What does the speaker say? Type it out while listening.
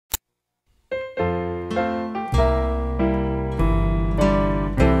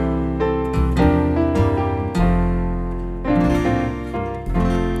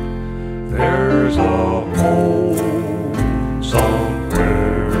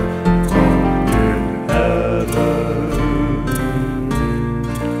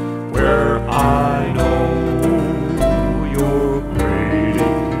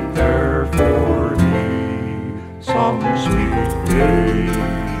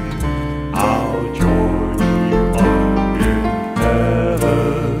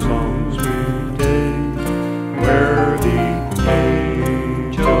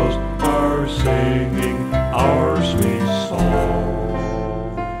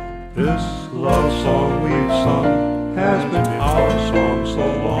This love song we've sung has been our song so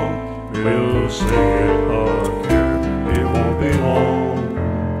long. We'll sing it again, it won't be long.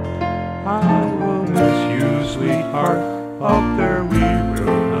 I will miss you, sweetheart, up there we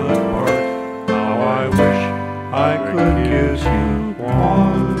will not part. How I wish I could kiss you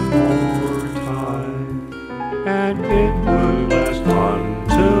one more time, and it would last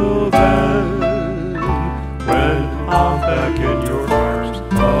until then, when I'm back in your arms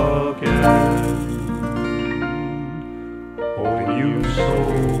again, holding you so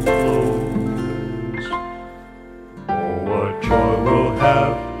close. Oh, what joy we'll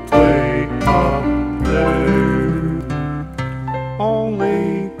have way up there.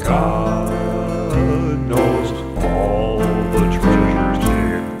 Only God knows all the treasures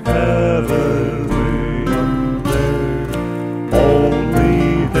in heaven waiting there. Only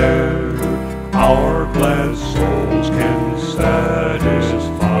there our glad souls can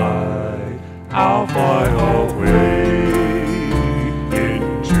satisfy. I'll fly away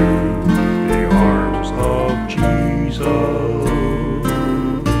into the arms of Jesus.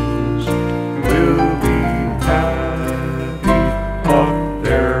 We'll be happy up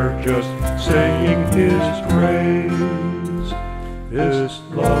there just saying His praise. This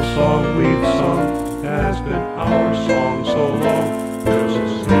love song we've sung has been our song so long. We'll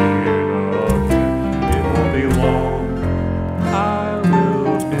sing it again, it won't be long. I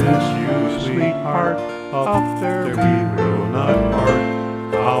will miss you, sweetheart, up there we will not part.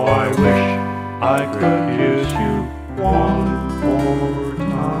 How I wish I could kiss you one more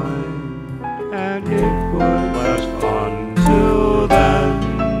time, and it would last until then,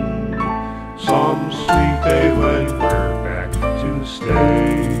 some sweet day when we're back to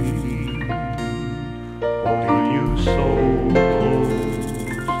stay, holding you so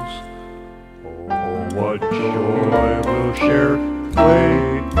close. Oh, what joy we'll share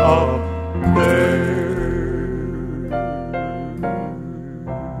way up